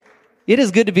It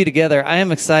is good to be together. I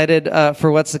am excited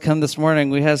for what's to come this morning.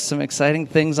 We have some exciting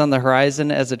things on the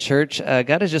horizon as a church.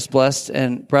 God has just blessed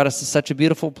and brought us to such a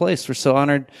beautiful place. We're so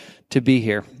honored to be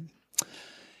here.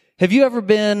 Have you ever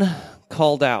been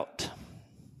called out?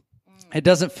 It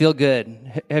doesn't feel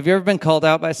good. Have you ever been called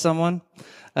out by someone?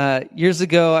 Years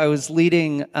ago, I was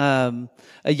leading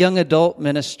a young adult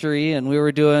ministry, and we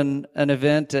were doing an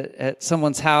event at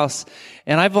someone's house,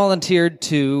 and I volunteered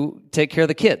to take care of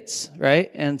the kids,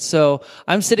 right? And so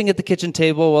I'm sitting at the kitchen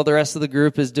table while the rest of the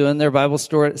group is doing their Bible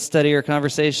study or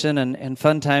conversation and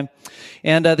fun time.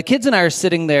 And the kids and I are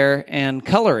sitting there and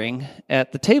coloring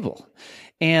at the table.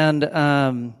 And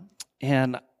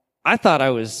I thought I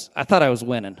was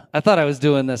winning. I thought I was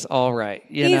doing this all right.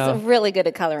 He's really good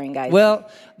at coloring, guys. Well,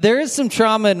 there is some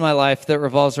trauma in my life that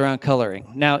revolves around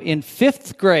coloring. Now, in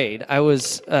 5th grade, I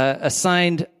was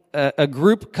assigned a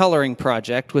group coloring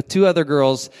project with 2 other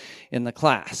girls in the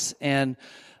class. And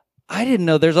I didn't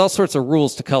know there's all sorts of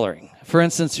rules to coloring. For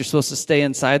instance, you're supposed to stay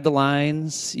inside the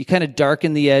lines. You kind of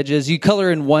darken the edges. You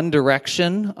color in one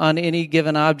direction on any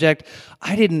given object.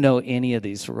 I didn't know any of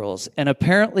these rules. And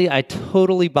apparently I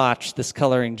totally botched this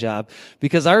coloring job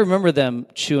because I remember them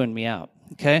chewing me out.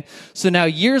 Okay? So now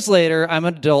years later, I'm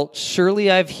an adult. Surely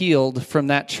I've healed from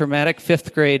that traumatic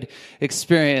 5th grade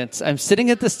experience. I'm sitting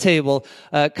at this table,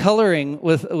 coloring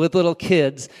with little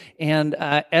kids. And,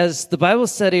 as the Bible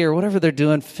study or whatever they're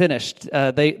doing finished,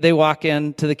 they walk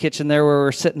into the kitchen there where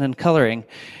we're sitting and coloring.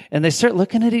 And they start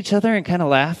looking at each other and kind of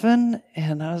laughing.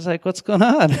 And I was like, what's going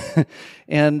on?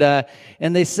 And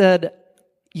they said,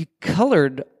 you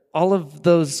colored all of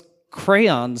those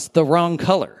crayons the wrong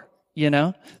color.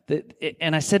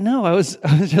 And I said, no, I was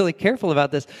really careful about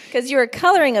this. Because you were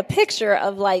coloring a picture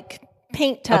of like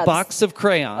paint tubs. A box of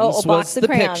crayons was the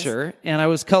picture, and I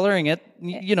was coloring it,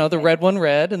 the red one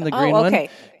red and the green one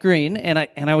green, and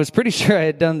I was pretty sure I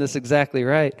had done this exactly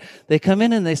right. They come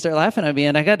in and they start laughing at me,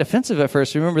 and I got defensive at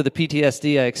first. Remember the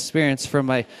PTSD I experienced from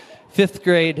my 5th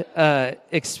grade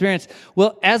experience.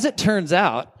 Well, as it turns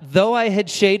out, though I had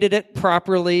shaded it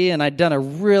properly and I'd done a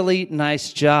really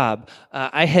nice job,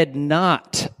 I had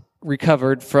not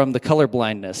recovered from the color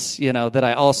blindness, that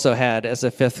I also had as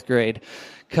a 5th grade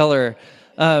colorer.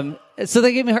 So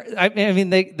they gave me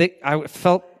I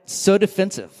felt so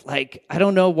defensive. Like, I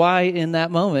don't know why in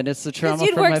that moment. It's the trauma from my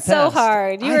past. You'd worked so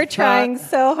hard. You were trying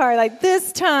so hard. Like,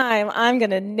 this time I'm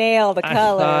going to nail the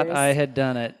colors. I thought I had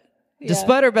done it. Yeah.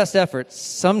 Despite our best efforts,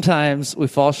 sometimes we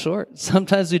fall short.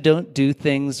 Sometimes we don't do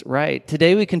things right.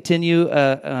 Today we continue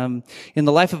in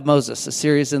the life of Moses, a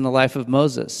series in the life of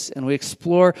Moses, and we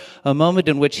explore a moment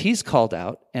in which he's called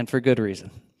out, and for good reason.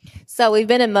 So we've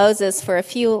been in Moses for a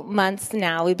few months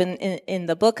now. We've been in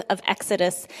the book of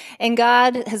Exodus, and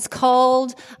God has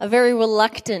called a very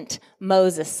reluctant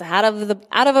Moses out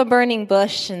of a burning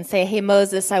bush and say, hey,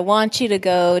 Moses, I want you to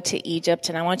go to Egypt,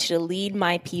 and I want you to lead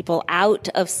my people out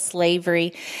of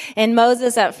slavery. And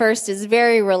Moses at first is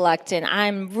very reluctant.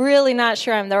 I'm really not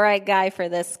sure I'm the right guy for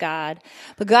this, God.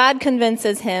 But God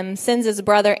convinces him, sends his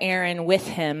brother Aaron with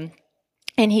him.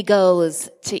 And he goes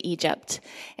to Egypt.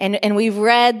 And we've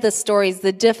read the stories,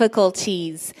 the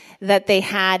difficulties that they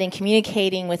had in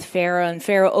communicating with Pharaoh. And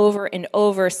Pharaoh over and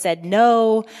over said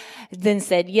no, then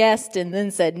said yes, and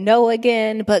then said no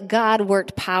again. But God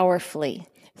worked powerfully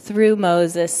through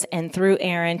Moses and through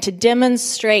Aaron to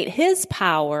demonstrate his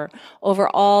power over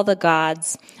all the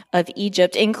gods of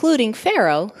Egypt, including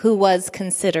Pharaoh, who was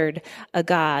considered a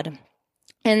god.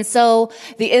 And so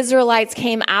the Israelites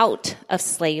came out of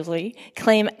slavery,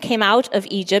 came out of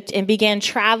Egypt and began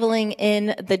traveling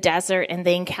in the desert, and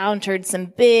they encountered some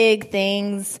big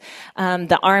things.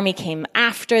 The army came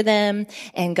after them,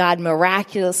 and God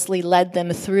miraculously led them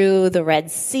through the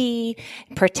Red Sea,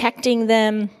 protecting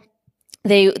them.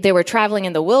 They were traveling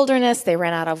in the wilderness. They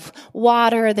ran out of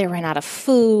water. They ran out of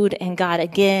food. And God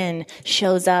again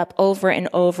shows up over and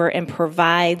over and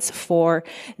provides for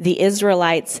the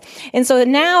Israelites. And so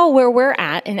now where we're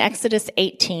at in Exodus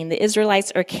 18, the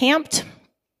Israelites are camped.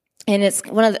 And it's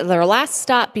one of their last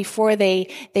stop before they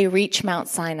reach Mount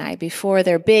Sinai, before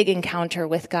their big encounter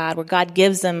with God, where God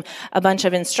gives them a bunch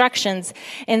of instructions.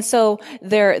 And so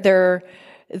they're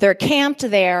camped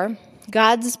there.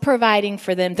 God's providing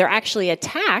for them. They're actually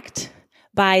attacked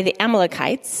by the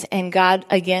Amalekites, and God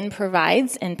again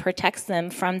provides and protects them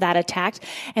from that attack.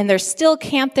 And they're still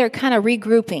camped there, kind of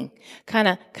regrouping,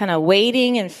 kind of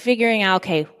waiting and figuring out,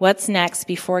 okay, what's next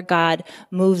before God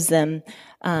moves them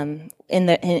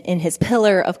in his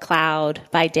pillar of cloud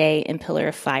by day and pillar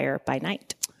of fire by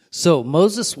night. So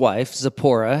Moses' wife,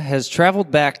 Zipporah, has traveled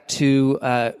back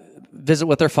to visit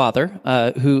with her father,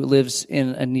 who lives in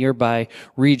a nearby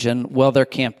region while they're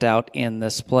camped out in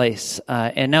this place.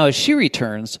 And now as she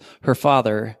returns, her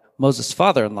father, Moses'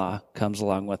 father-in-law, comes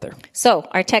along with her. So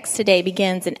our text today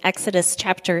begins in Exodus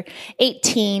chapter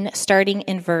 18, starting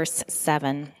in verse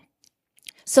 7.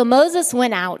 So Moses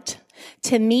went out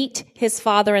to meet his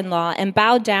father-in-law and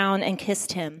bowed down and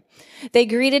kissed him. They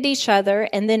greeted each other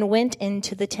and then went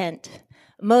into the tent.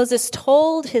 Moses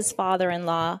told his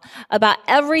father-in-law about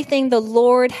everything the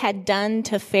Lord had done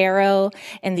to Pharaoh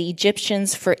and the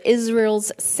Egyptians for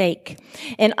Israel's sake,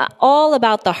 and all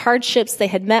about the hardships they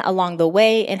had met along the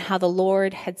way and how the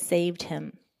Lord had saved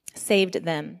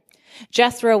them.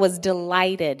 Jethro was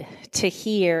delighted to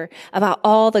hear about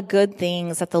all the good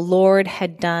things that the Lord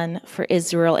had done for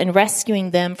Israel in rescuing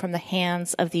them from the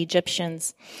hands of the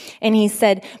Egyptians. And he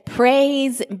said,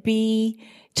 "Praise be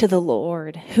to the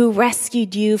Lord, who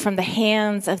rescued you from the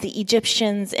hands of the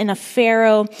Egyptians and of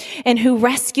Pharaoh, and who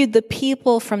rescued the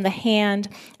people from the hand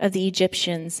of the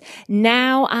Egyptians.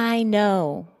 Now I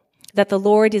know that the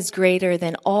Lord is greater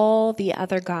than all the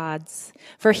other gods,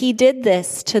 for he did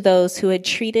this to those who had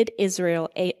treated Israel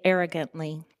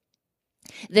arrogantly."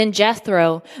 Then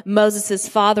Jethro, Moses'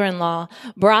 father-in-law,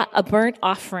 brought a burnt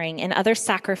offering and other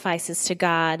sacrifices to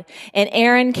God. And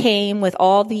Aaron came with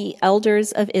all the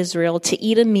elders of Israel to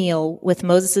eat a meal with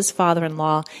Moses'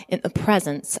 father-in-law in the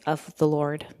presence of the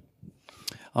Lord.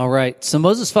 All right. So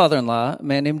Moses' father-in-law, a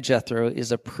man named Jethro,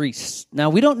 is a priest. Now,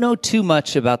 we don't know too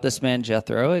much about this man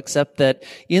Jethro, except that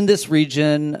in this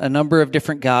region, a number of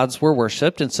different gods were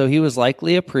worshipped, and so he was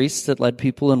likely a priest that led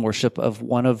people in worship of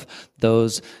one of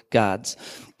those gods.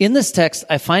 In this text,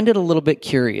 I find it a little bit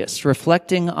curious,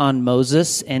 reflecting on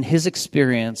Moses and his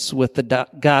experience with the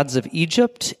gods of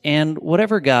Egypt and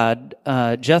whatever god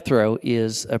Jethro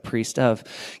is a priest of.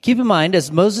 Keep in mind,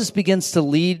 as Moses begins to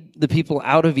lead the people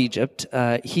out of Egypt,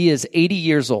 he is 80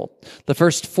 years old. The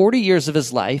first 40 years of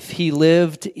his life, he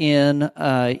lived in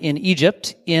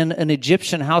Egypt, in an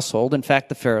Egyptian household, in fact,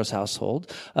 the Pharaoh's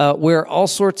household, where all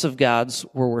sorts of gods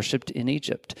were worshipped in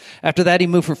Egypt. After that, he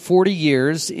moved for 40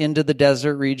 years into the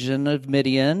desert region of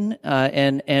Midian,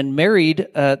 and married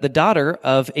the daughter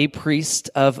of a priest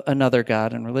of another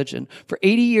god and religion for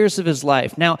 80 years of his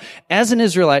life. Now, as an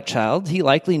Israelite child, he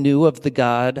likely knew of the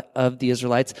God of the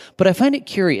Israelites, but I find it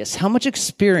curious how much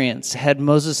experience had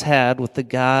Moses had with the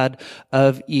God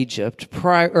of Egypt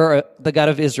or the God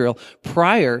of Israel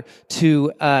prior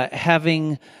to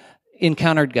having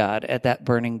encountered God at that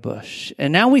burning bush.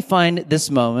 And now we find this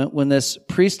moment when this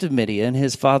priest of Midian,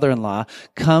 his father-in-law,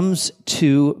 comes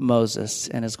to Moses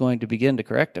and is going to begin to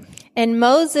correct him. And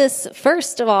Moses,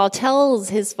 first of all, tells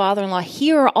his father-in-law,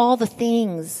 here are all the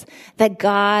things that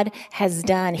God has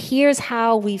done. Here's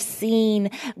how we've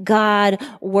seen God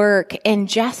work. And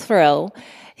Jethro,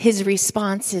 his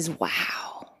response is,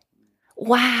 wow,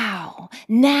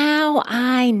 now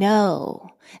I know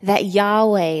that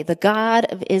Yahweh, the God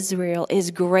of Israel,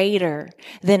 is greater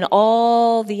than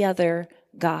all the other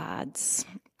gods.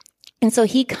 And so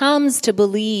he comes to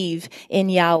believe in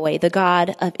Yahweh, the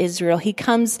God of Israel. He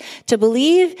comes to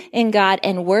believe in God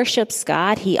and worships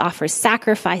God. He offers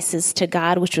sacrifices to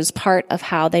God, which was part of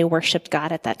how they worshiped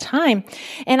God at that time.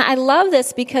 And I love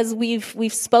this because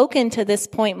we've spoken to this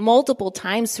point multiple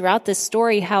times throughout this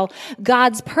story, how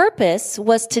God's purpose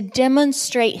was to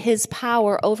demonstrate his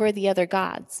power over the other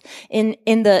gods in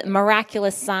the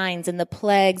miraculous signs and the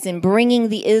plagues and bringing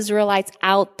the Israelites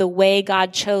out the way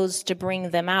God chose to bring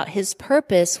them out. His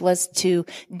purpose was to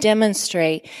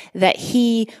demonstrate that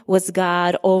he was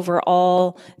God over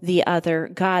all the other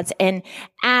gods. And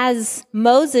as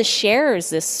Moses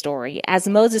shares this story, as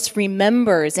Moses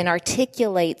remembers and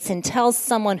articulates and tells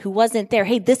someone who wasn't there,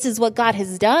 hey, this is what God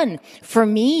has done for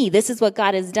me. This is what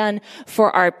God has done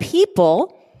for our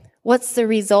people. What's the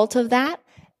result of that?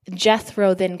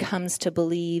 Jethro then comes to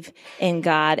believe in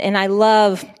God. And I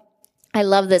love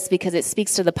this because it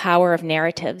speaks to the power of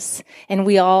narratives. And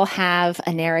we all have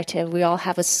a narrative. We all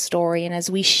have a story. And as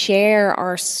we share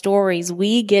our stories,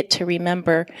 we get to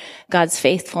remember God's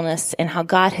faithfulness and how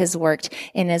God has worked.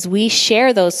 And as we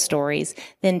share those stories,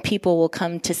 then people will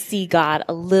come to see God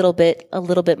a little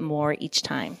bit more each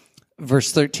time.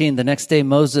 Verse 13, the next day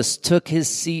Moses took his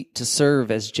seat to serve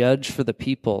as judge for the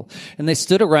people, and they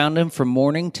stood around him from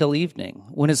morning till evening.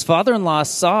 When his father-in-law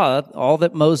saw all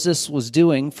that Moses was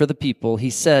doing for the people, he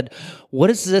said,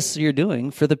 "What is this you're doing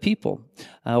for the people?"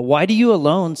 Why do you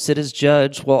alone sit as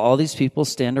judge while all these people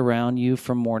stand around you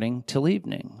from morning till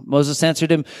evening? Moses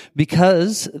answered him,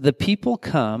 because the people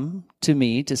come to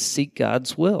me to seek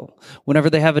God's will. Whenever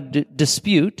they have a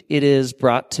dispute, it is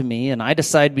brought to me, and I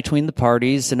decide between the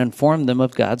parties and inform them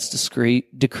of God's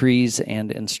decrees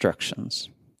and instructions.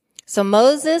 So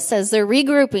Moses, as they're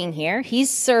regrouping here, he's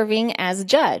serving as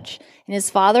judge. And his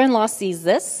father-in-law sees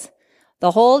this.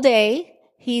 The whole day,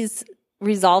 he's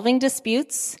resolving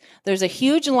disputes. There's a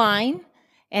huge line.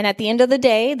 And at the end of the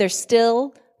day, there's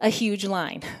still a huge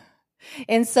line.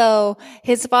 And so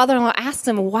his father-in-law asks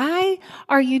him, why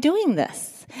are you doing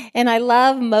this? And I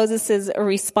love Moses'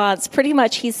 response. Pretty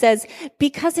much he says,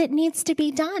 because it needs to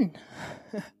be done.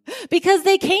 Because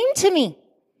they came to me.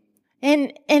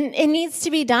 And it needs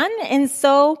to be done. And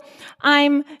so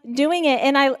I'm doing it.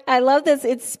 And I love this.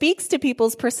 It speaks to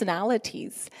people's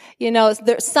personalities. You know,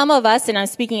 there's some of us, and I'm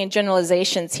speaking in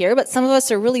generalizations here, but some of us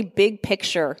are really big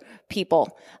picture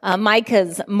people.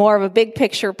 Micah's more of a big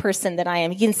picture person than I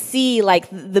am. He can see like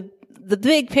the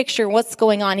big picture, what's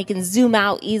going on. He can zoom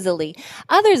out easily.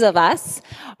 Others of us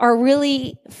are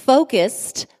really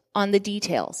focused on the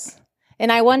details.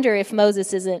 And I wonder if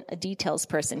Moses isn't a details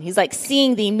person. He's like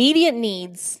seeing the immediate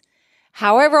needs,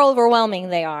 however overwhelming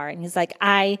they are. And he's like,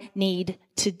 I need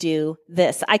to do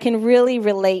this. I can really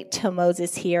relate to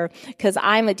Moses here because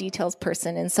I'm a details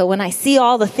person. And so when I see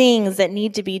all the things that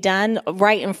need to be done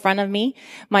right in front of me,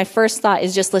 my first thought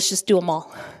is let's just do them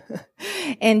all.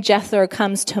 And Jethro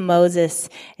comes to Moses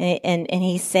and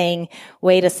he's saying,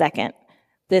 wait a second.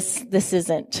 This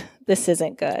isn't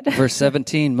good. Verse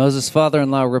 17, Moses'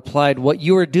 father-in-law replied, what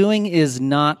you are doing is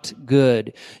not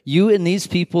good. You and these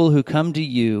people who come to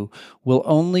you will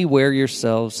only wear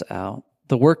yourselves out.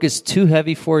 The work is too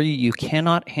heavy for you. You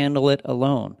cannot handle it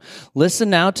alone. Listen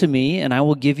now to me, and I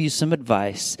will give you some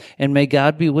advice, and may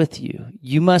God be with you.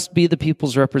 You must be the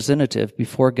people's representative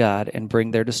before God and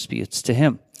bring their disputes to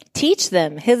him. Teach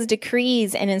them his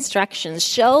decrees and instructions.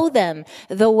 Show them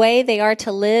the way they are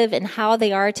to live and how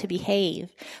they are to behave.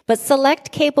 But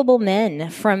select capable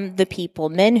men from the people,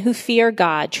 men who fear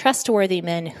God, trustworthy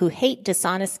men who hate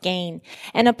dishonest gain,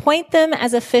 and appoint them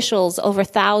as officials over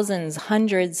thousands,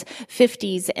 hundreds,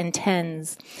 fifties, and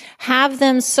tens. Have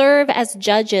them serve as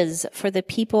judges for the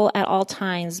people at all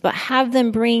times, but have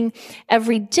them bring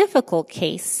every difficult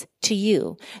case to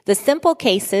you. The simple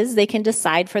cases they can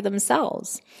decide for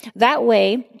themselves. That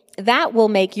way, that will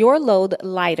make your load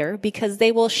lighter because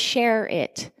they will share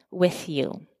it with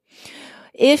you.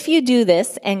 If you do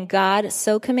this, and God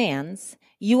so commands,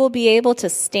 you will be able to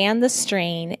stand the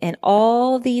strain, and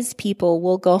all these people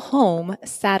will go home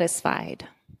satisfied.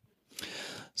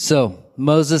 So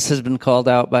Moses has been called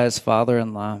out by his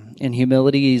father-in-law. In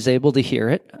humility, he's able to hear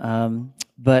it.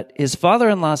 But his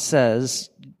father-in-law says,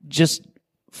 just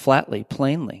flatly,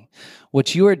 plainly,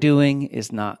 what you are doing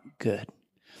is not good.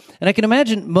 And I can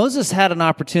imagine Moses had an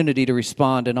opportunity to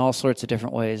respond in all sorts of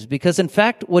different ways because, in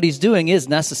fact, what he's doing is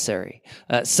necessary.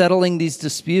 Settling these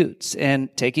disputes and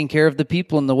taking care of the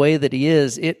people in the way that he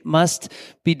is, it must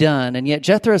be done. And yet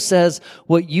Jethro says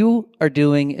what you are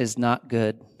doing is not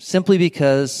good simply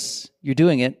because you're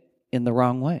doing it in the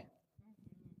wrong way.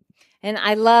 And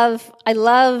I love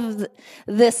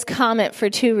this comment for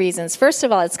two reasons. First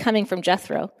of all, it's coming from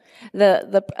Jethro,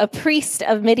 a priest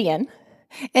of Midian.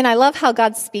 And I love how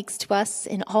God speaks to us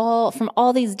from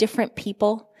all these different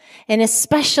people, and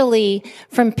especially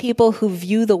from people who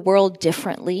view the world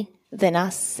differently than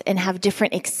us and have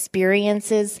different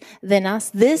experiences than us.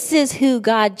 This is who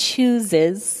God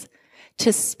chooses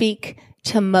to speak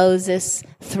to Moses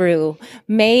through.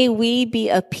 May we be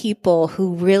a people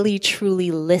who really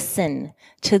truly listen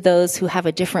to those who have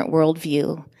a different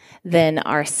worldview than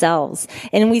ourselves.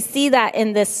 And we see that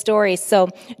in this story. So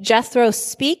Jethro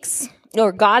speaks,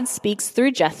 or God speaks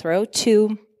through Jethro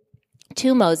to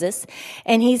Moses,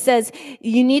 and he says,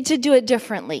 you need to do it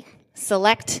differently.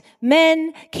 Select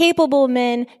men, capable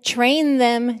men, train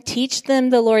them, teach them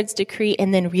the Lord's decree,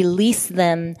 and then release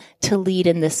them to lead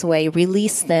in this way.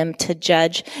 Release them to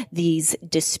judge these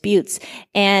disputes.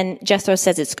 And Jethro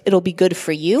says it'll be good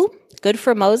for you, good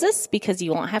for Moses, because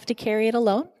you won't have to carry it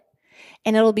alone.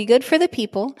 And it'll be good for the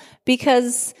people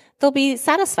because they'll be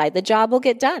satisfied. The job will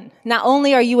get done. Not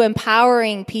only are you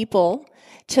empowering people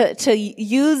to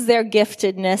use their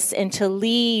giftedness and to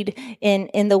lead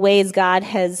in the ways God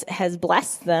has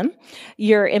blessed them,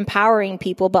 you're empowering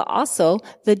people, but also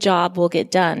the job will get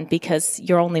done because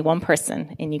you're only one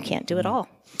person and you can't do it all.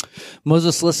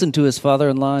 Moses listened to his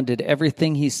father-in-law and did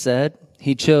everything he said.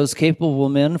 He chose capable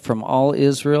men from all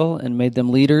Israel and made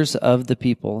them leaders of the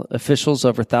people, officials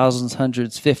over thousands,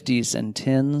 hundreds, fifties, and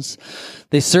tens.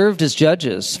 They served as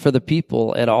judges for the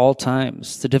people at all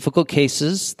times. The difficult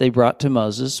cases they brought to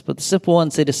Moses, but the simple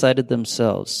ones they decided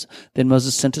themselves. Then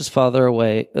Moses sent his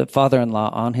father-in-law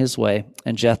on his way,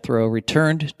 and Jethro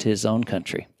returned to his own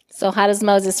country. So how does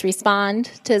Moses respond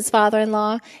to his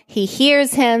father-in-law? He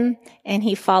hears him and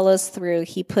he follows through.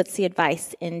 He puts the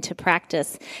advice into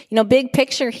practice. Big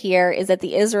picture here is that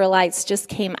the Israelites just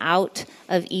came out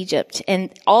of Egypt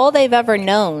and all they've ever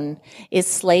known is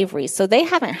slavery. So they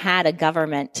haven't had a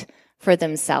government for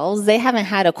themselves. They haven't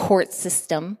had a court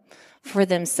system for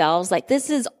themselves. Like, this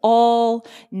is all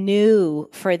new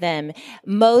for them.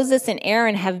 Moses and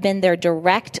Aaron have been their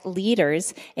direct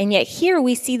leaders, and yet here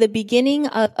we see the beginning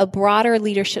of a broader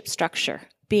leadership structure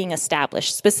being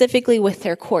established, specifically with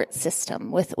their court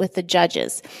system, with the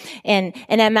judges. And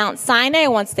at Mount Sinai,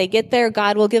 once they get there,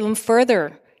 God will give them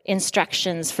further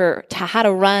instructions to how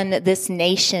to run this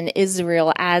nation,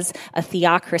 Israel, as a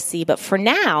theocracy. But for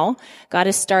now, God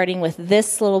is starting with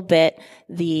this little bit,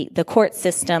 the court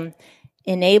system.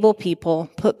 Enable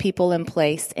people, put people in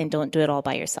place, and don't do it all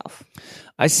by yourself.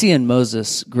 I see in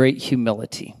Moses great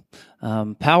humility.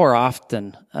 Power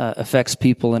often affects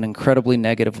people in incredibly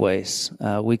negative ways.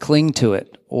 We cling to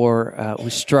it, or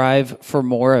we strive for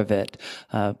more of it.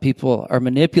 People are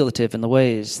manipulative in the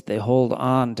ways they hold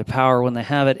on to power when they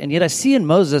have it. And yet I see in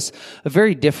Moses a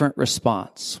very different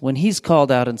response. When he's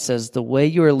called out and says, the way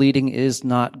you are leading is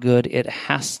not good, it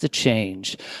has to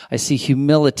change. I see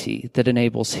humility that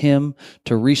enables him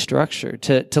to restructure,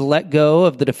 to let go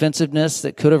of the defensiveness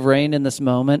that could have reigned in this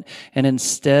moment, and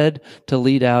instead to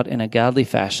lead out in a godly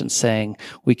fashion, saying,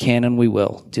 we can and we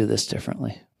will do this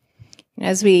differently.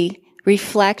 As we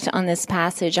reflect on this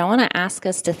passage, I want to ask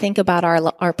us to think about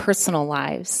our personal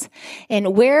lives.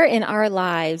 And where in our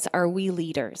lives are we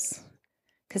leaders?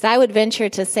 Because I would venture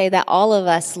to say that all of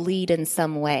us lead in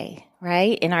some way,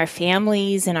 right? In our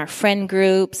families, in our friend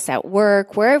groups, at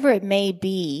work, wherever it may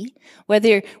be,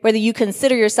 whether you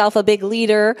consider yourself a big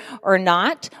leader or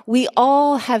not, we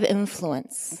all have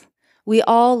influence. We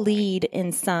all lead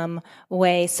in some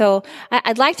way. So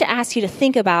I'd like to ask you to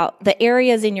think about the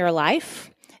areas in your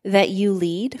life that you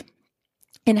lead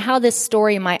and how this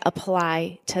story might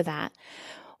apply to that.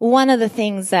 One of the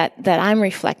things that I'm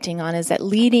reflecting on is that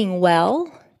leading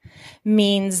well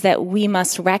means that we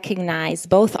must recognize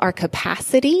both our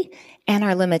capacity and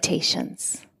our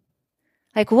limitations.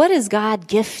 Like, what has God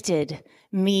gifted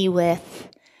me with?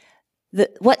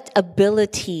 What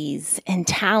abilities and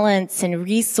talents and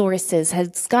resources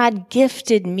has God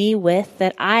gifted me with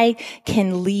that I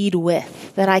can lead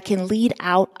with, that I can lead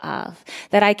out of,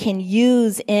 that I can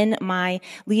use in my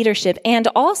leadership? And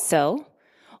also,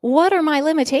 what are my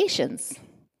limitations?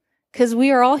 Because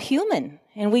we are all human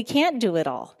and we can't do it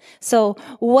all. So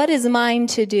what is mine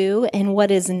to do and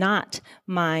what is not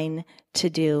mine to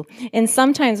do? And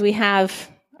sometimes we have,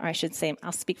 or I should say,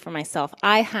 I'll speak for myself,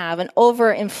 I have an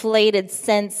overinflated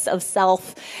sense of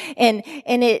self, and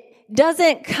it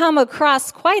doesn't come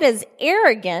across quite as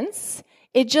arrogance.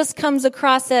 It just comes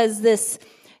across as this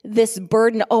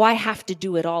burden, I have to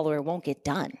do it all or it won't get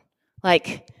done.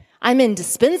 Like, I'm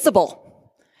indispensable.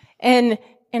 And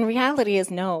reality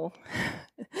is no,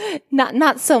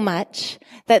 not so much.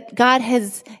 That God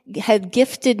had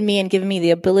gifted me and given me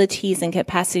the abilities and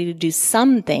capacity to do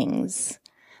some things,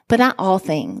 but not all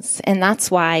things. And that's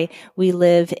why we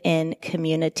live in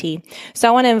community. So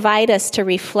I want to invite us to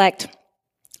reflect,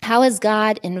 how is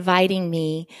God inviting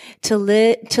me to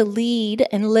lead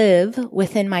and live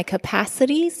within my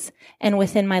capacities and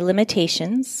within my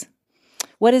limitations?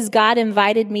 What has God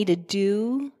invited me to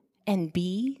do and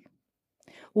be?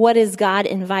 What is God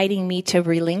inviting me to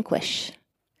relinquish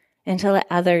and to let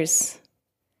others?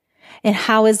 And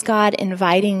how is God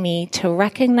inviting me to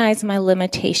recognize my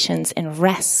limitations and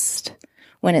rest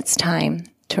when it's time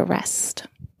to rest?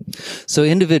 So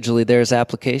individually, there's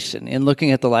application. In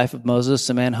looking at the life of Moses,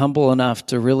 a man humble enough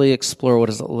to really explore what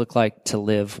does it look like to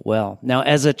live well. Now,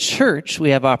 as a church,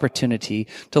 we have opportunity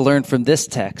to learn from this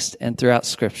text and throughout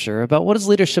Scripture about what does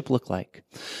leadership look like.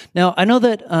 Now, I know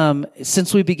that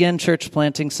since we began church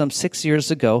planting some 6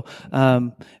 years ago,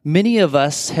 many of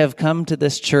us have come to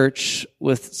this church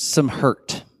with some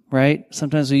hurt. right?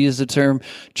 Sometimes we use the term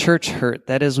church hurt.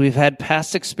 That is, we've had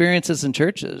past experiences in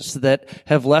churches that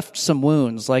have left some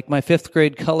wounds, like my fifth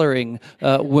grade coloring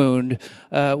wound.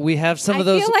 We have some of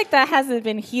those. I feel like that hasn't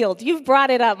been healed. You've brought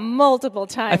it up multiple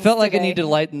times. I felt like today. I need to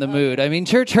lighten the mood. I mean,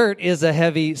 church hurt is a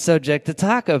heavy subject to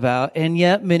talk about, and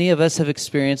yet many of us have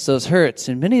experienced those hurts,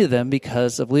 and many of them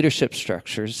because of leadership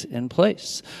structures in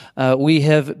place. We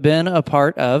have been a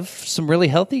part of some really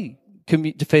healthy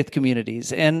faith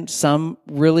communities and some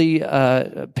really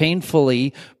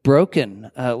painfully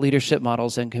broken leadership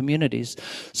models and communities.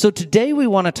 So today we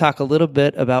want to talk a little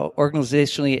bit about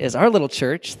organizationally as our little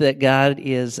church that God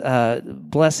is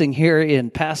blessing here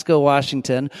in Pasco,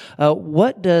 Washington.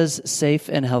 What does safe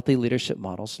and healthy leadership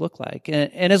models look like?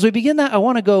 And as we begin that, I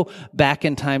want to go back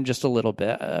in time just a little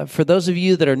bit. For those of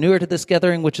you that are newer to this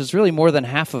gathering, which is really more than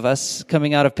half of us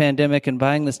coming out of pandemic and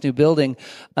buying this new building,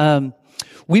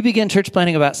 we began church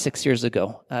planting about 6 years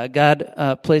ago.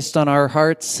 God placed on our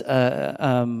hearts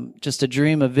just a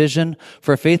dream, a vision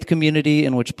for a faith community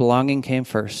in which belonging came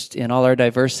first, in all our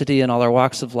diversity and all our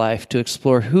walks of life, to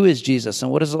explore who is Jesus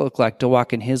and what does it look like to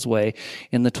walk in his way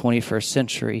in the 21st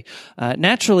century.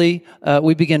 Naturally,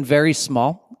 we began very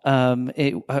small.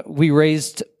 We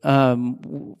raised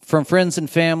from friends and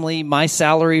family my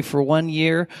salary for 1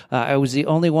 year. I was the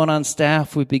only one on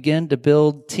staff. We began to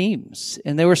build teams,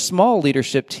 and they were small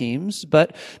leadership teams,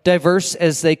 but diverse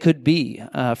as they could be.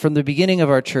 From the beginning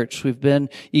of our church, we've been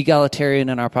egalitarian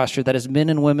in our posture. That is, men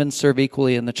and women serve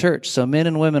equally in the church. So men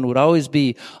and women would always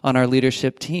be on our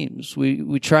leadership teams.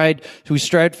 We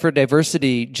strived for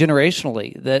diversity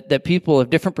generationally, that people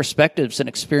of different perspectives and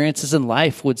experiences in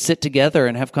life would sit together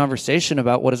and have conversation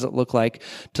about what does it look like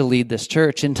to lead this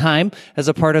church. In time, as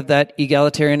a part of that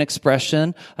egalitarian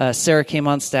expression, Sarah came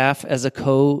on staff as a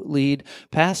co-lead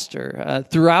pastor.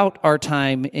 Throughout our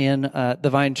time in the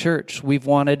Vine Church, we've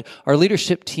wanted our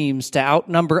leadership teams to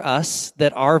outnumber us,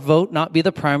 that our vote not be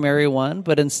the primary one,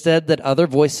 but instead that other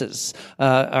voices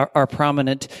are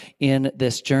prominent in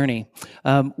this journey.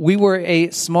 We were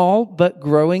a small but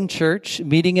growing church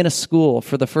meeting in a school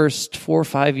for the first 4 or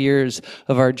 5 years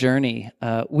of our journey.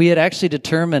 We had actually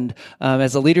determined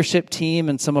as a leadership team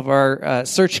and some of our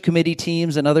search committee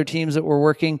teams and other teams that were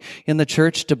working in the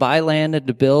church to buy land and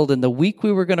to build. And the week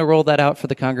we were going to roll that out for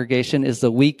the congregation is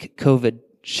the week COVID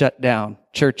shut down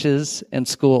churches and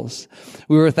schools.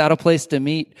 We were without a place to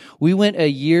meet. We went a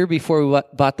year before we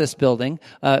bought this building,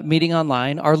 meeting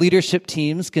online. Our leadership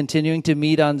teams continuing to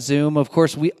meet on Zoom. Of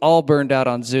course, we all burned out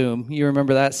on Zoom. You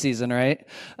remember that season, right?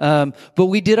 But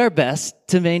we did our best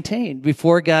to maintain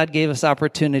before God gave us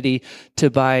opportunity to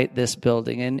buy this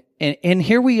building. And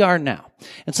here we are now.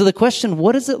 And so the question,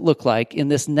 what does it look like in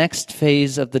this next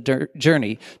phase of the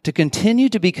journey to continue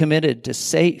to be committed to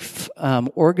safe,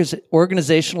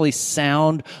 organizationally sound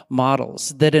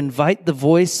models that invite the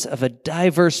voice of a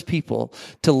diverse people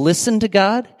to listen to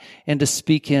God and to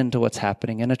speak into what's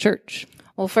happening in a church?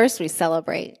 Well, first we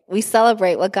celebrate. We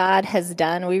celebrate what God has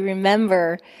done. We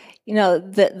remember,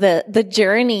 the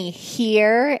journey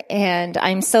here, and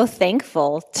I'm so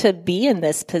thankful to be in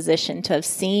this position, to have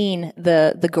seen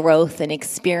the growth and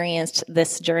experienced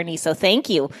this journey. So thank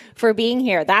you for being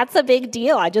here. That's a big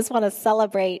deal. I just want to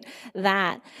celebrate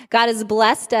that. God has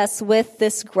blessed us with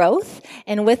this growth,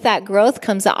 and with that growth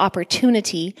comes an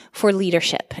opportunity for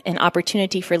leadership, an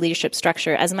opportunity for leadership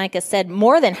structure. As Micah said,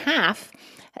 more than half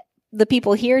the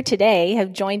people here today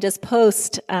have joined us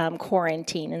post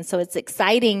quarantine. And so it's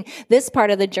exciting, this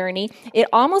part of the journey. It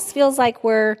almost feels like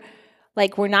we're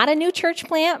not a new church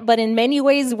plant, but in many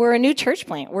ways we're a new church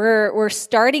plant. We're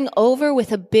starting over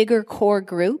with a bigger core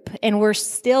group, and we're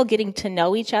still getting to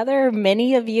know each other.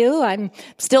 Many of you, I'm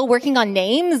still working on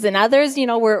names, and others,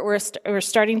 we're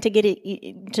starting to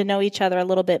get to know each other a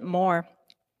little bit more.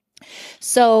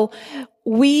 So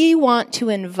we want to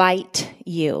invite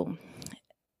you.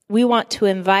 We want to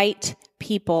invite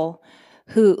people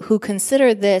who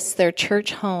consider this their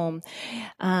church home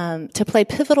to play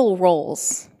pivotal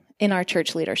roles in our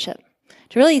church leadership,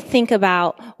 to really think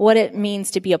about what it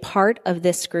means to be a part of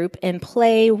this group and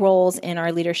play roles in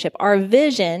our leadership. Our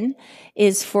vision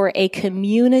is for a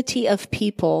community of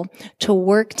people to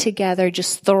work together,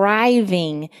 just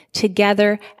thriving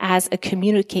together as a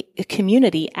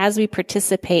community as we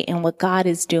participate in what God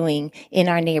is doing in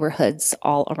our neighborhoods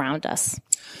all around us.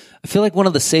 I feel like one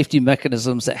of the safety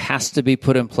mechanisms that has to be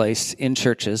put in place in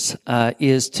churches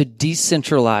is to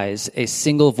decentralize a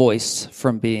single voice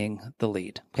from being the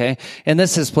lead, okay? And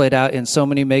this has played out in so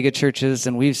many mega churches,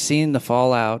 and we've seen the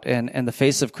fallout and the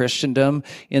face of Christendom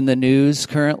in the news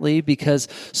currently because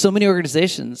so many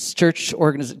organizations,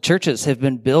 churches have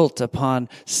been built upon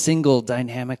single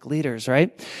dynamic leaders,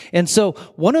 right? And so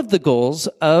one of the goals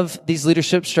of these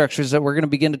leadership structures that we're going to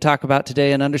begin to talk about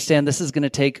today, and understand this is going to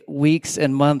take weeks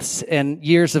and months and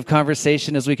years of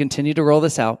conversation as we continue to roll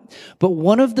this out. But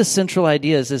one of the central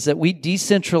ideas is that we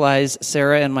decentralize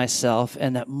Sarah and myself,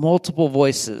 and that multiple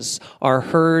voices are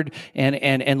heard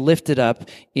and lifted up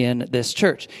in this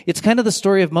church. It's kind of the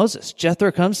story of Moses. Jethro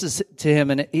comes to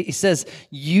him and he says,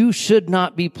 you should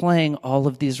not be playing all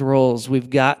of these roles. We've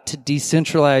got to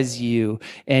decentralize you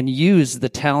and use the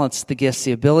talents, the gifts,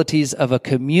 the abilities of a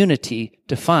community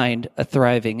to find a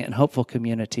thriving and hopeful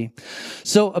community.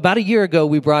 So about a year ago,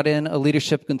 we brought in a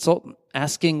leadership consultant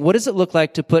asking, what does it look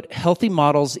like to put healthy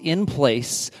models in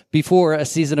place before a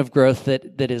season of growth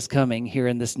that is coming here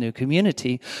in this new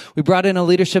community? We brought in a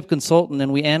leadership consultant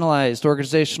and we analyzed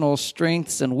organizational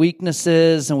strengths and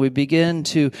weaknesses, and we begin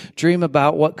to dream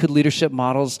about what could leadership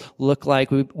models look like.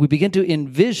 We begin to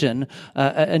envision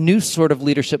a new sort of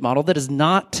leadership model that is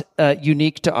not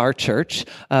unique to our church,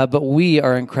 but we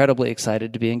are incredibly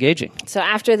excited to be engaging. So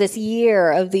after this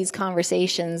year of these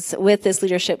conversations with this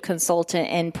leadership consultant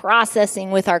and processing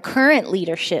with our current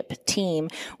leadership team,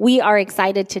 we are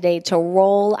excited today to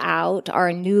roll out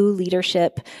our new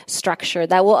leadership structure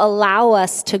that will allow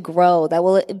us to grow, that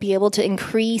will be able to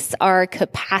increase our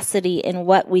capacity in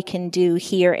what we can do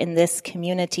here in this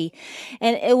community.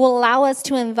 And it will allow us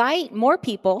to invite more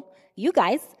people, you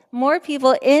guys, more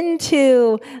people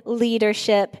into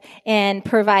leadership and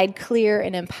provide clear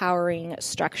and empowering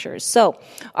structures. So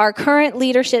our current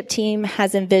leadership team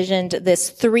has envisioned this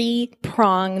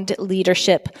three-pronged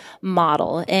leadership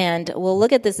model. And we'll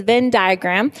look at this Venn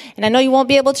diagram. And I know you won't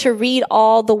be able to read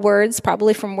all the words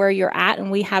probably from where you're at. And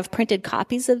we have printed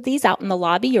copies of these out in the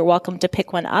lobby. You're welcome to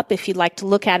pick one up if you'd like to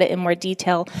look at it in more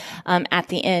detail at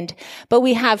the end. But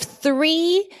we have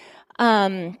three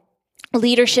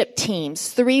leadership teams,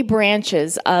 three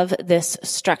branches of this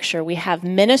structure. We have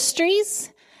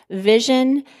ministries,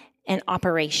 vision, and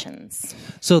operations.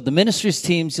 So the ministries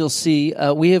teams, you'll see,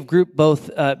 we have grouped both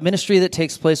ministry that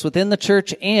takes place within the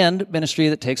church and ministry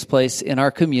that takes place in our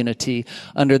community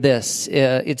under this.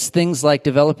 It's things like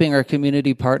developing our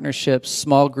community partnerships,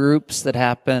 small groups that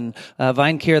happen,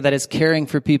 Vine Care that is caring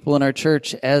for people in our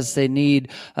church as they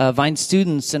need, Vine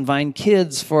students and Vine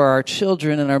kids for our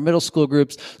children and our middle school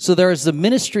groups. So there is the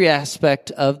ministry aspect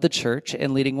of the church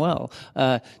and leading well.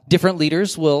 Different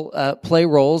leaders will play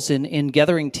roles in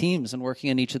gathering teams and working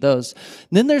in each of those.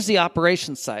 And then there's the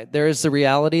operations side. There is the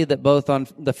reality that both on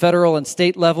the federal and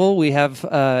state level, we have,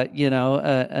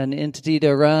 an entity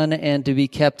to run and to be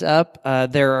kept up.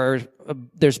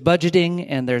 There's budgeting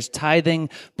and there's tithing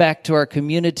back to our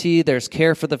community. There's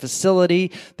care for the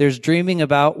facility. There's dreaming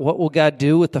about what will God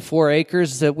do with the 4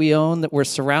 acres that we own, that we're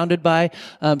surrounded by.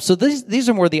 So these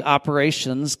are more the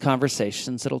operations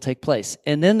conversations that'll take place.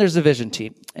 And then there's a vision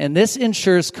team. And this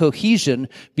ensures cohesion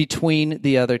between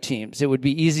the other teams. It would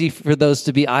be easy for those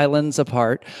to be islands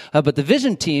apart. But the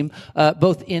vision team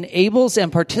both enables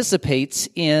and participates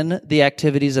in the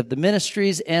activities of the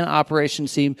ministries and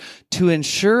operations team to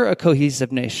ensure a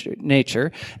cohesive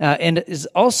nature, and is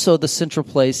also the central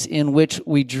place in which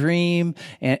we dream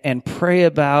and pray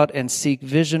about and seek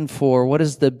vision for. What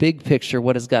is the big picture?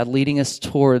 What is God leading us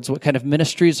towards? What kind of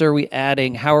ministries are we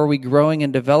adding? How are we growing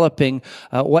and developing?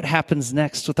 What happens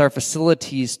next with our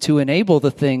facilities to enable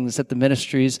the things that the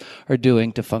ministries are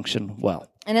doing to function well?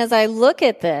 And as I look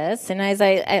at this, and as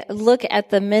I look at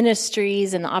the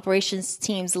ministries and the operations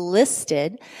teams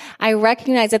listed, I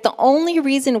recognize that the only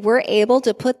reason we're able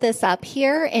to put this up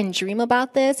here and dream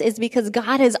about this is because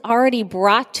God has already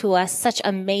brought to us such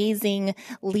amazing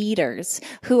leaders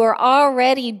who are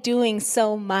already doing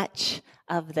so much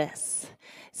of this.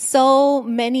 So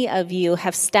many of you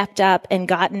have stepped up and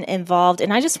gotten involved,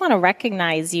 and I just want to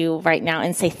recognize you right now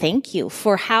and say thank you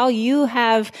for how you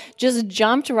have just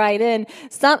jumped right in.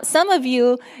 Some of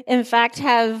you, in fact,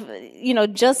 have,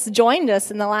 just joined us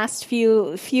in the last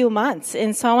few months.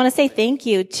 And so I want to say thank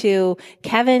you to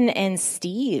Kevin and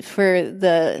Steve for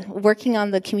the working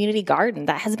on the community garden.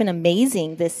 That has been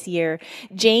amazing this year.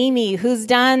 Jamie, who's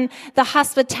done the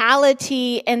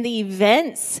hospitality and the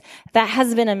events. That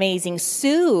has been amazing.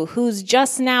 Sue, Sue, who's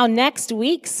just now next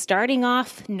week starting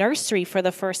off nursery for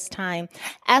the first time.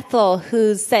 Ethel,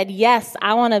 who's said, yes,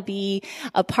 I want to be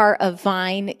a part of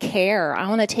Vine Care. I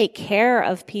want to take care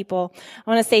of people. I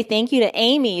want to say thank you to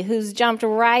Amy, who's jumped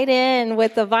right in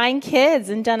with the Vine kids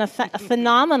and done a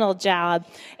phenomenal job.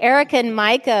 Erica and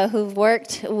Micah, who've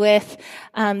worked with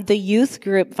the youth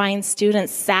group, Vine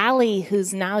students. Sally,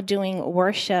 who's now doing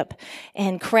worship.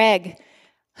 And Craig,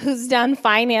 who's done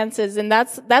finances, and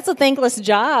that's a thankless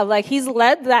job. Like, he's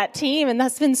led that team, and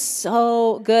that's been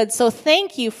so good. So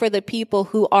thank you for the people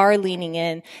who are leaning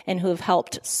in and who have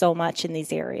helped so much in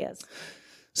these areas.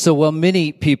 So while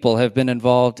many people have been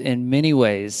involved in many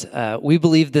ways, we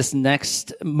believe this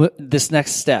next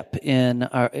step in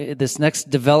this next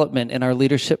development in our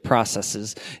leadership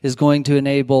processes is going to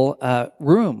enable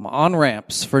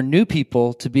on-ramps for new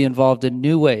people to be involved in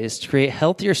new ways to create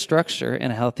healthier structure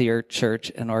and a healthier church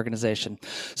and organization.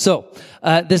 So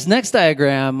this next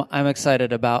diagram I'm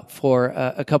excited about for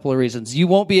a couple of reasons. You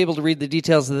won't be able to read the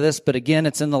details of this, but again,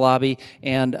 it's in the lobby,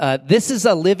 and this is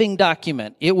a living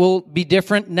document. It will be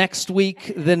different next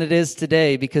week than it is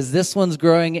today because this one's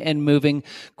growing and moving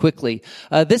quickly.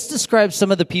 This describes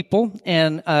some of the people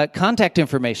and contact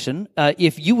information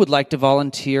if you would like to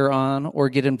volunteer on or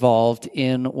get involved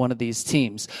in one of these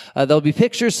teams. There'll be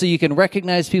pictures so you can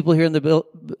recognize people here in the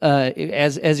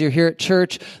as you're here at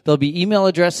church. There'll be email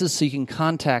addresses so you can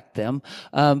contact them.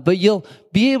 But you'll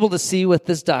be able to see with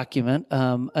this document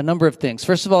a number of things.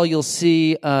 First of all, you'll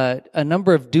see a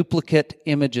number of duplicate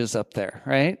images up there,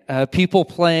 right? People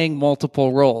playing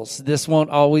multiple roles. This won't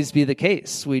always be the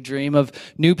case. We dream of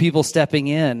new people stepping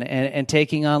in and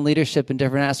taking on leadership in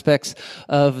different aspects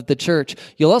of the church.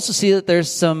 You'll also see that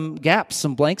there's some gaps,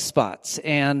 some blank spots,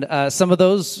 and some of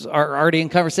those are already in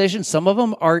conversation. Some of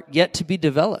them are yet to be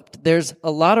developed. There's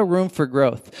a lot of room for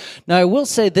growth. Now, I will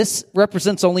say this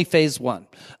represents only phase one.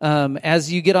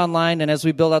 As you get online and as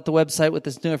we build out the website with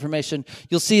this new information,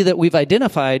 you'll see that we've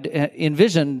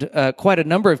envisioned quite a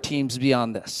number of teams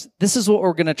beyond this. This is what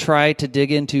we're going to try to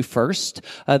dig into first.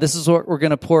 This is what we're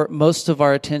going to pour most of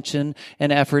our attention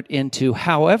and effort into.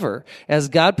 However, as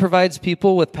God provides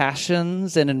people with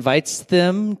passions and invites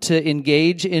them to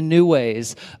engage in new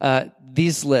ways,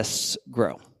 these lists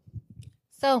grow.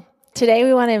 So today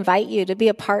we want to invite you to be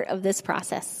a part of this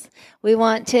process. We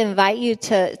want to invite you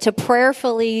to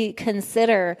prayerfully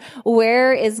consider,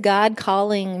 where is God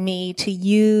calling me to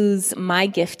use my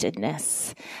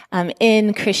giftedness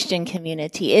in Christian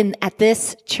community, at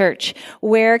this church?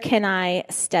 Where can I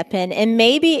step in? And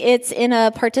maybe it's in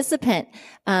a participant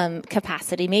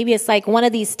capacity. Maybe it's like one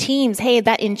of these teams. Hey,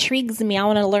 that intrigues me. I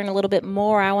want to learn a little bit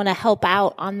more. I want to help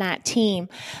out on that team.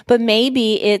 But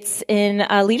maybe it's in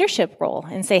a leadership role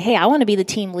and say, hey, I want to be the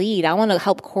team lead. I want to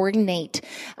help coordinate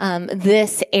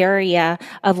this area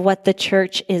of what the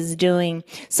church is doing.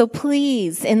 So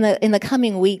please, in the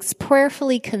coming weeks,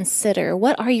 prayerfully consider,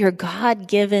 what are your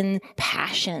God-given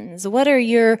passions? What are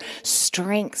your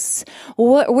strengths?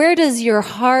 Where does your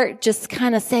heart just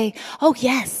kind of say, oh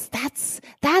yes,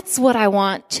 that's what I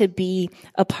want to be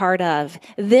a part of.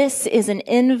 This is an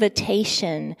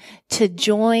invitation to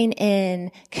join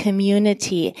in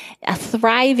community, a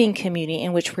thriving community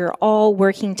in which we're all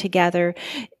working together,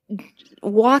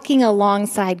 walking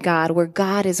alongside God, where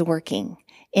God is working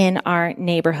in our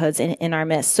neighborhoods and in our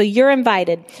midst. So you're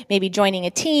invited, maybe joining a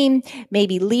team,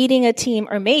 maybe leading a team,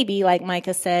 or maybe, like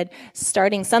Micah said,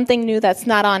 starting something new that's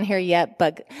not on here yet,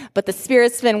 but the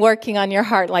Spirit's been working on your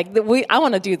heart. Like, I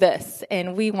want to do this,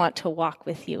 and we want to walk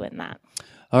with you in that.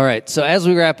 All right, so as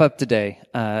we wrap up today,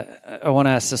 I want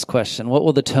to ask this question. What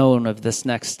will the tone of this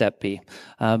next step be?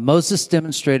 Moses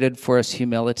demonstrated for us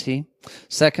humility.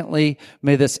 Secondly,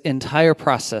 may this entire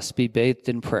process be bathed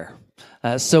in prayer.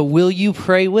 So will you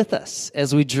pray with us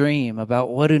as we dream about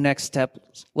what do next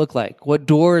steps look like? What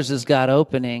doors is God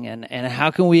opening, and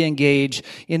how can we engage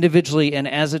individually and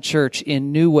as a church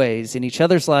in new ways in each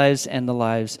other's lives and the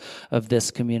lives of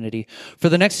this community? For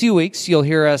the next few weeks, you'll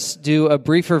hear us do a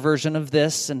briefer version of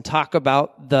this and talk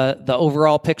about the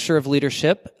overall picture of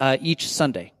leadership each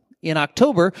Sunday. In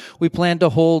October, we plan to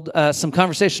hold some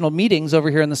conversational meetings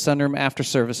over here in the sunroom after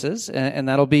services, and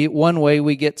that'll be one way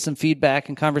we get some feedback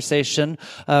and conversation.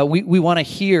 We want to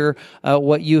hear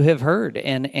what you have heard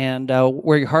and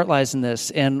where your heart lies in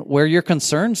this and where your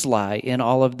concerns lie in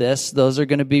all of this. Those are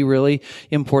going to be really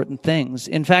important things.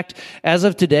 In fact, as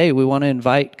of today, we want to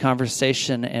invite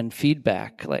conversation and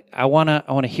feedback. Like, I want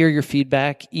to hear your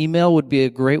feedback. Email would be a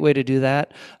great way to do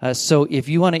that. So if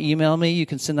you want to email me, you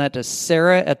can send that to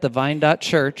Sarah@thevine.church.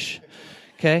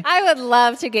 Okay. I would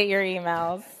love to get your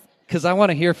emails. because I want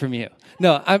to hear from you.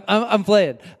 No, I'm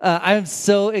playing. I'm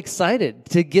so excited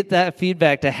to get that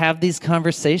feedback, to have these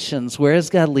conversations. Where is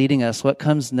God leading us? What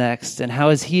comes next? And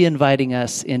how is he inviting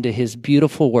us into his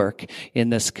beautiful work in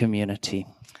this community?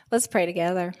 Let's pray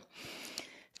together.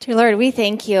 Dear Lord, we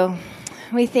thank you.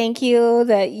 We thank you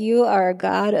that you are a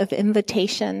God of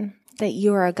invitation, that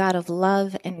you are a God of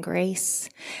love and grace.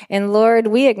 And Lord,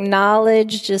 we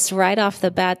acknowledge just right off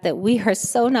the bat that we are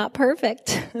so not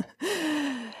perfect.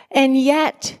 And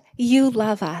yet you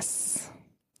love us.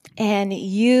 And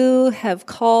you have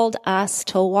called us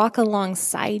to walk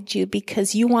alongside you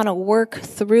because you want to work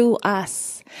through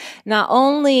us, not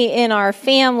only in our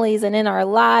families and in our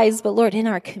lives, but Lord, in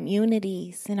our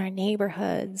communities, in our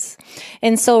neighborhoods.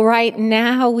 And so right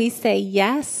now we say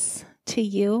yes to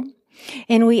you.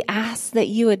 And we ask that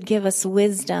you would give us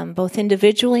wisdom, both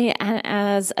individually and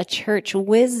as a church,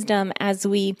 wisdom as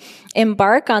we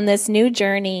embark on this new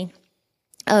journey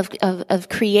of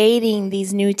creating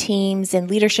these new teams and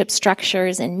leadership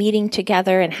structures and meeting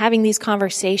together and having these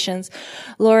conversations.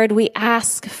 Lord, we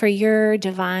ask for your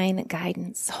divine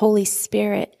guidance. Holy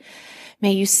Spirit,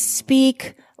 may you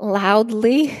speak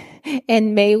loudly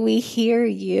and may we hear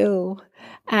you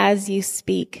as you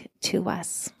speak to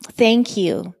us. Thank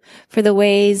you for the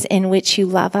ways in which you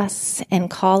love us and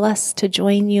call us to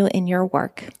join you in your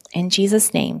work. In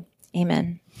Jesus' name,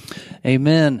 amen.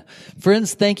 Amen.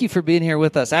 Friends, thank you for being here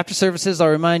with us. After services, I'll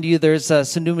remind you there's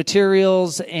some new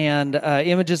materials and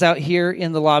images out here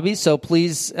in the lobby, so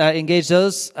please engage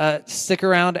those. Stick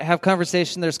around, have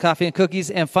conversation. There's coffee and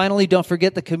cookies. And finally, don't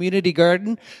forget the community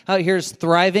garden out here is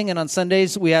thriving, and on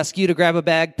Sundays, we ask you to grab a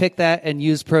bag, pick that, and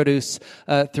use produce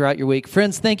throughout your week.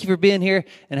 Friends, thank you for being here,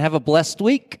 and have a blessed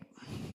week.